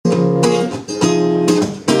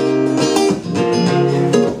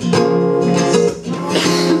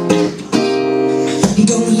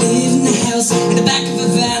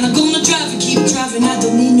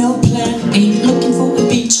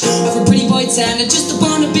and I just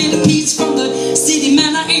want a bit of peace from the city,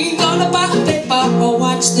 man. I ain't gonna buy a paper or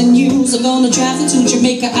watch the news. I'm gonna travel to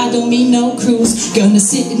Jamaica, I don't mean no cruise. Gonna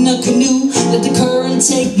sit in a canoe, let the current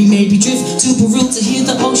take me. Maybe drift to Peru to hear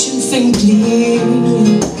the ocean faintly.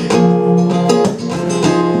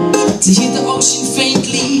 To hear the ocean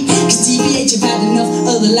faintly. Cause TBH, I've had enough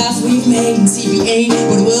of the life we've made. And CBA,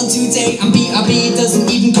 what the world today. I'm BRB, doesn't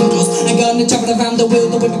even come close. I'm gonna travel around the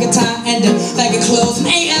world with a guitar and a bag of clothes. And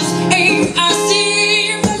AFARC,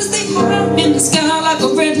 I'm gonna stay high in the sky like a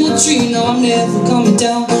redwood tree. No, I'm never coming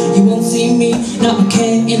down, you won't see me. Not a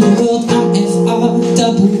care in the world, I'm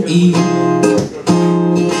FREE.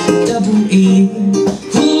 Double E,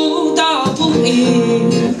 ooh, double E.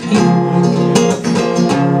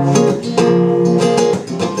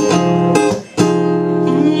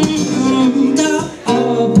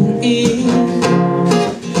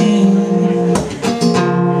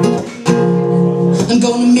 I'm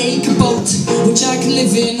gonna make a boat which I can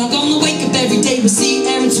live in. I'm gonna wake up every day with sea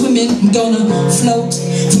air and swimming. I'm gonna float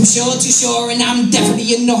from shore to shore, and I'm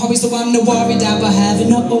definitely in no hurry, so I'm not worried about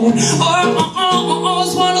having a own.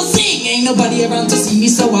 Just wanna sing, ain't nobody around to see me,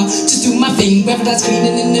 so I just do my thing. Whether that's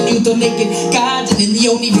cleaning in the nude or naked gardening. The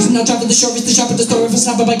only reason I travel the shore is to shop at the store if I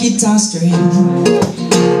snap at my guitar string.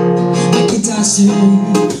 My guitar string.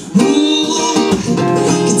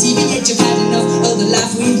 Cause TBH, I've had enough of the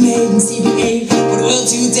life we've made. And CBA, for the world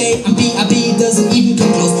today. I'm BRB, doesn't even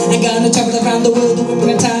come close. I'm gonna travel around the world with a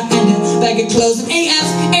guitar and a bag of clothes. And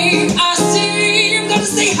AFARC, I'm gonna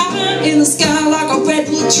stay high in the sky like a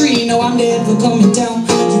redwood tree. No, I'm never coming down,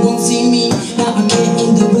 you won't see me. Now I'm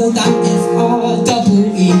in the world, I'm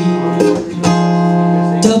FREE.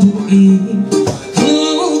 Double E,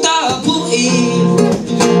 ooh, double E.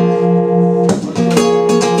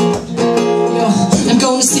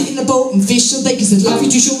 And fish all day, cause the life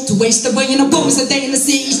is too short to waste away in a boat. It's a day in the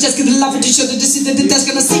sea, it's just cause the life is too short to sit at the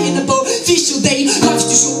desk and I sit in a boat. Fish all day, life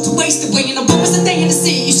is too short to waste away in a boat. It's a day in the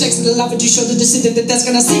sea, it's just cause the life is too short to sit at the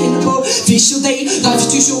desk and I sit in a boat. Fish all day, life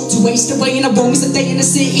is too short to waste away in a boat. It's a day in the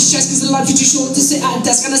sea, it's just cause the life is too short to sit at a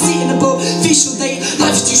desk and I sit in a boat. Fish all day,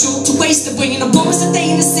 life is too short to waste away in a boat. It's a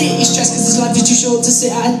day in the sea, it's just cause life is too short to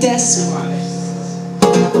sit at a desk.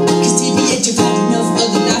 Cause TBH, I've had enough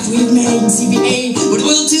of the life we've made. And CBA, what the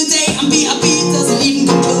world today. I'm BRB, doesn't even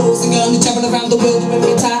come close. I'm gonna travel around the world with a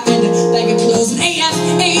guitar and a bag of clothes. And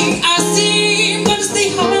AFARC, I'm gonna stay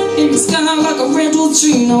high in the sky like a redwood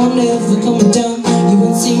tree. No, I'm never coming down.